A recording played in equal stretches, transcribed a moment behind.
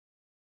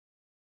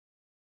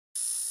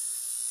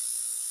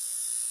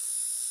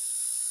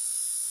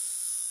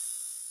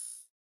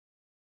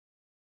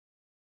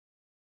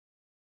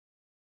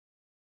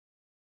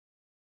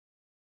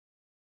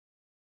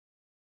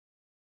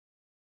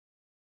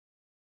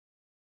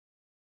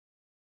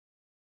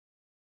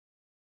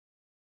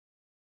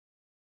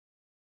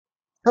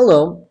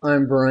Hello,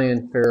 I'm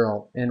Brian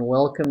Ferrill, and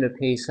welcome to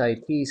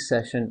PaceIT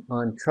session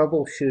on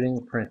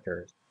troubleshooting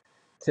printers.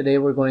 Today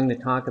we're going to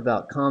talk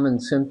about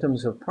common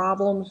symptoms of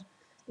problems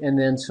and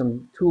then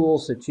some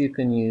tools that you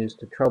can use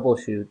to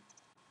troubleshoot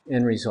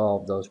and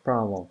resolve those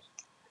problems.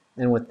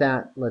 And with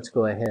that, let's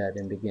go ahead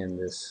and begin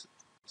this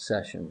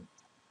session.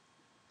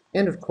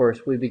 And of course,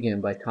 we begin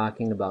by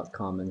talking about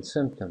common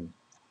symptoms.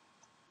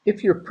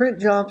 If your print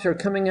jobs are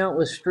coming out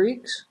with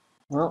streaks,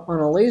 well, on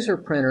a laser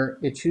printer,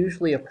 it's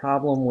usually a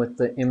problem with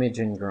the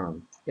imaging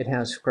drum. It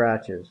has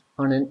scratches.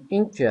 On an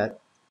inkjet,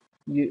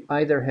 you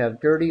either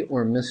have dirty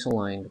or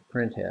misaligned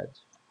print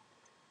heads.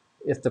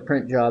 If the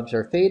print jobs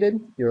are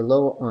faded, you're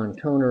low on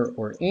toner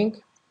or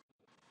ink.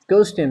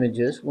 Ghost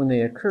images, when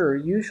they occur,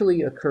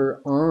 usually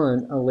occur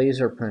on a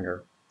laser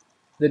printer.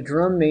 The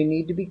drum may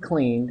need to be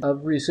cleaned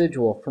of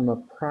residual from a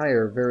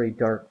prior very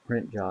dark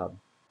print job.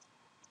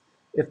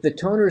 If the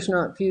toner is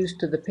not fused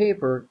to the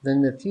paper,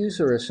 then the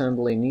fuser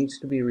assembly needs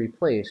to be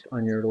replaced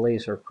on your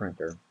laser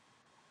printer.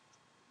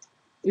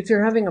 If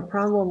you're having a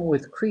problem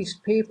with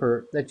creased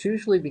paper, that's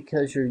usually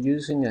because you're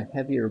using a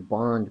heavier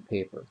bond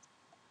paper.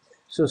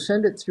 So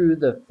send it through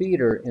the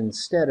feeder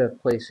instead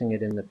of placing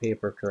it in the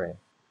paper tray.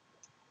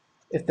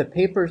 If the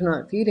paper is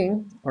not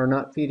feeding or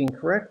not feeding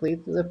correctly,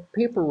 the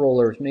paper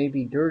rollers may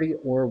be dirty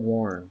or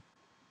worn.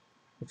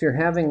 If you're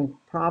having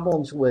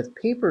problems with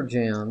paper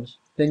jams,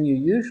 then you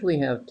usually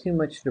have too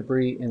much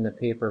debris in the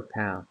paper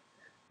path.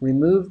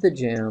 Remove the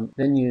jam,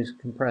 then use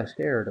compressed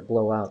air to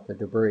blow out the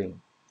debris.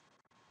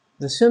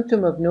 The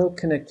symptom of no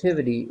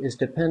connectivity is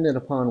dependent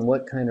upon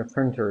what kind of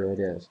printer it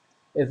is.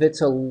 If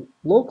it's a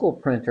local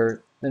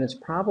printer, then it's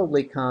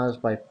probably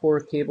caused by poor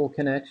cable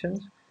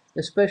connections,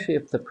 especially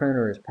if the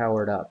printer is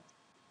powered up.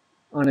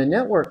 On a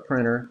network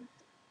printer,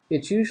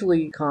 it's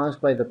usually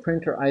caused by the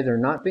printer either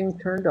not being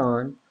turned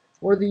on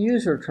or the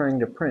user trying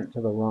to print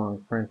to the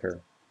wrong printer.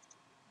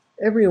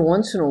 Every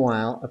once in a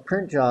while, a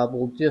print job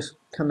will just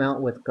come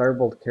out with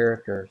garbled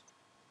characters.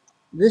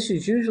 This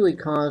is usually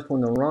caused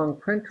when the wrong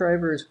print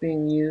driver is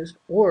being used,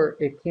 or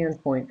it can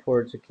point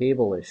towards a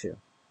cable issue.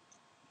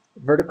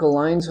 Vertical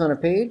lines on a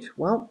page?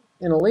 Well,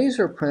 in a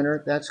laser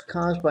printer, that's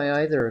caused by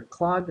either a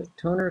clogged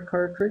toner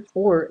cartridge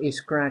or a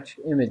scratched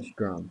image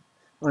drum.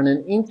 On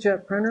an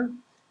inkjet printer,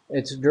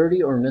 it's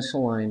dirty or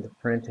misaligned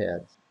print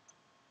heads.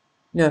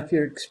 Now, if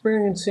you're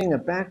experiencing a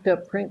backed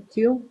up print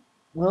queue,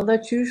 well,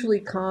 that's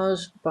usually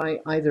caused by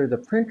either the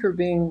printer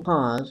being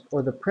paused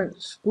or the print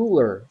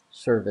spooler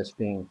service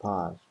being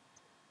paused.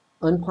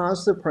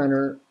 Unpause the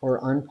printer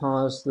or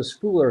unpause the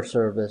spooler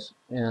service,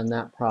 and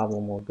that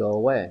problem will go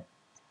away.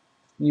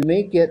 You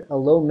may get a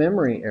low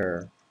memory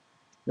error.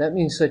 That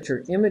means that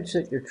your image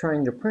that you're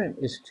trying to print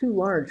is too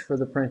large for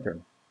the printer.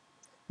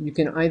 You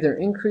can either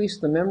increase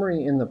the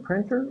memory in the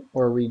printer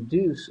or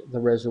reduce the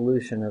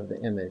resolution of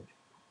the image.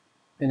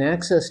 An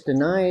access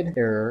denied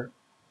error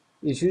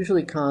is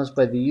usually caused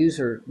by the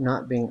user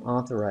not being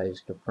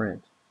authorized to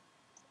print.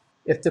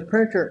 If the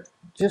printer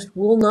just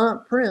will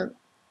not print,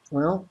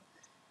 well,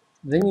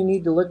 then you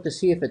need to look to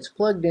see if it's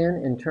plugged in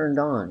and turned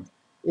on.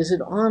 Is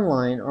it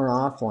online or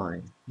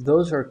offline?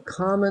 Those are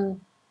common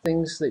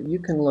things that you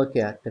can look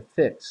at to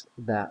fix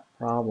that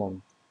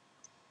problem.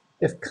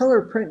 If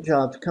color print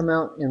jobs come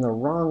out in the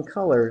wrong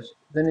colors,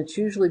 then it's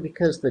usually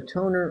because the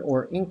toner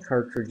or ink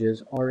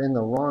cartridges are in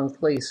the wrong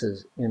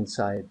places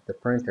inside the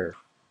printer.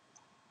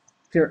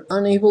 If you're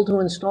unable to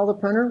install the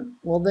printer,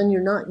 well, then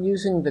you're not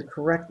using the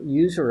correct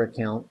user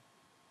account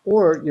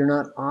or you're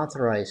not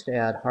authorized to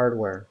add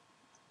hardware.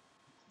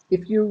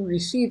 If you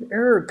receive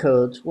error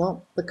codes,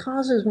 well, the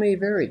causes may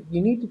vary.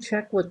 You need to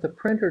check with the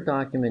printer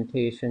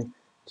documentation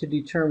to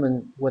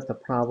determine what the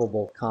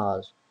probable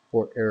cause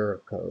for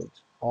error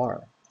codes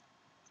are.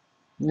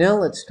 Now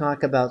let's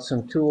talk about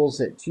some tools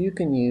that you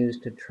can use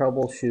to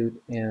troubleshoot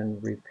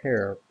and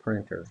repair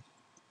printers.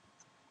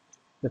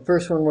 The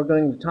first one we're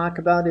going to talk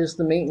about is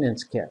the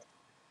maintenance kit.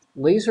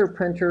 Laser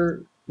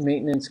printer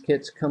maintenance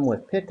kits come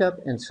with pickup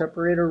and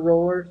separator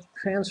rollers,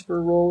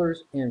 transfer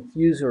rollers, and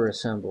fuser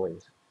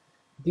assemblies.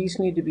 These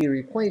need to be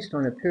replaced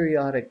on a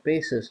periodic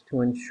basis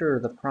to ensure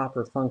the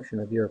proper function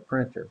of your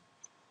printer.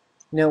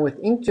 Now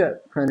with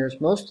inkjet printers,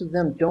 most of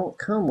them don't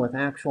come with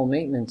actual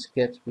maintenance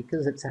kits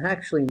because it's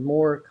actually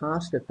more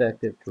cost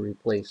effective to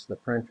replace the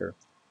printer.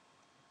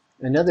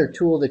 Another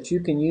tool that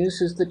you can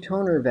use is the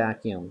toner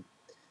vacuum.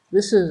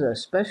 This is a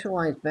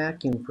specialized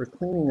vacuum for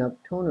cleaning up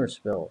toner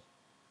spills.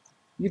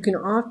 You can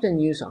often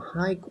use a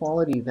high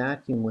quality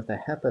vacuum with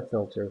a HEPA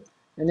filter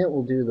and it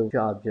will do the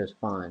job just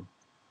fine.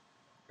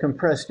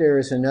 Compressed air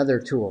is another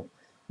tool.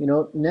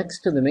 Next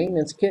to the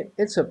maintenance kit,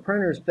 it's a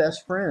printer's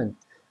best friend.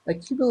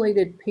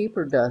 Accumulated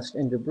paper dust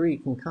and debris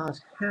can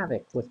cause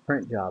havoc with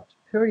print jobs.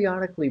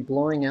 Periodically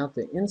blowing out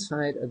the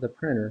inside of the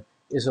printer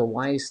is a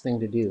wise thing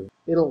to do.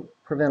 It'll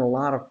prevent a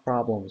lot of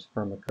problems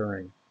from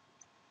occurring.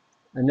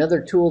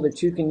 Another tool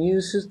that you can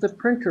use is the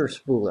printer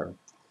spooler.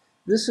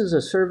 This is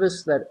a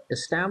service that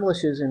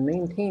establishes and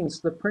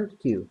maintains the print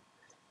queue.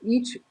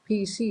 Each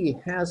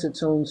PC has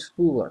its own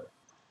spooler.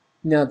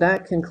 Now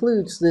that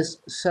concludes this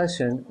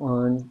session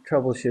on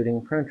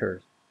troubleshooting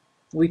printers.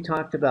 We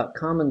talked about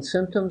common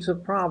symptoms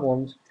of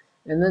problems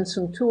and then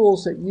some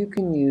tools that you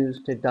can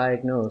use to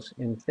diagnose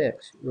and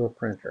fix your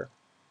printer.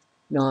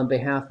 Now, on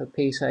behalf of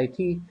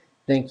PaceIT,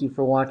 thank you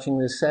for watching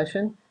this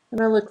session,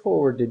 and I look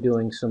forward to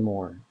doing some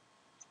more.